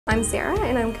I'm Sarah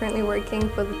and I'm currently working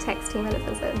for the tax team at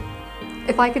FNZ.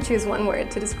 If I could choose one word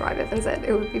to describe FNZ,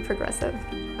 it would be progressive.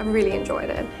 I've really enjoyed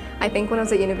it. I think when I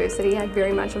was at university, I had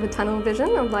very much of a tunnel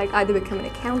vision of like either become an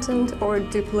accountant or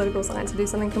do political science or do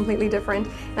something completely different.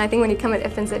 And I think when you come at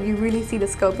FNZ, you really see the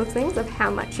scope of things, of how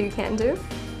much you can do.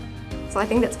 So I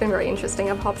think that's been very interesting.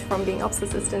 I've hopped from being ops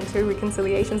assistant to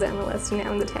reconciliations analyst to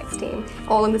now in the tax team,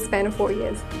 all in the span of 4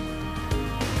 years.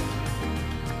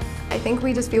 I think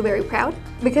we just feel very proud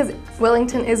because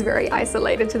Wellington is very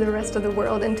isolated to the rest of the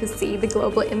world, and to see the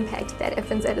global impact that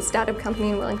FNZ, a startup company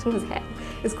in Wellington, has had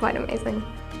is quite amazing.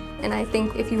 And I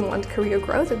think if you want career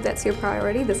growth, if that's your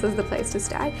priority, this is the place to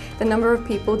start. The number of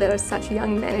people that are such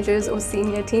young managers or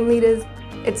senior team leaders,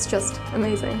 it's just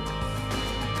amazing.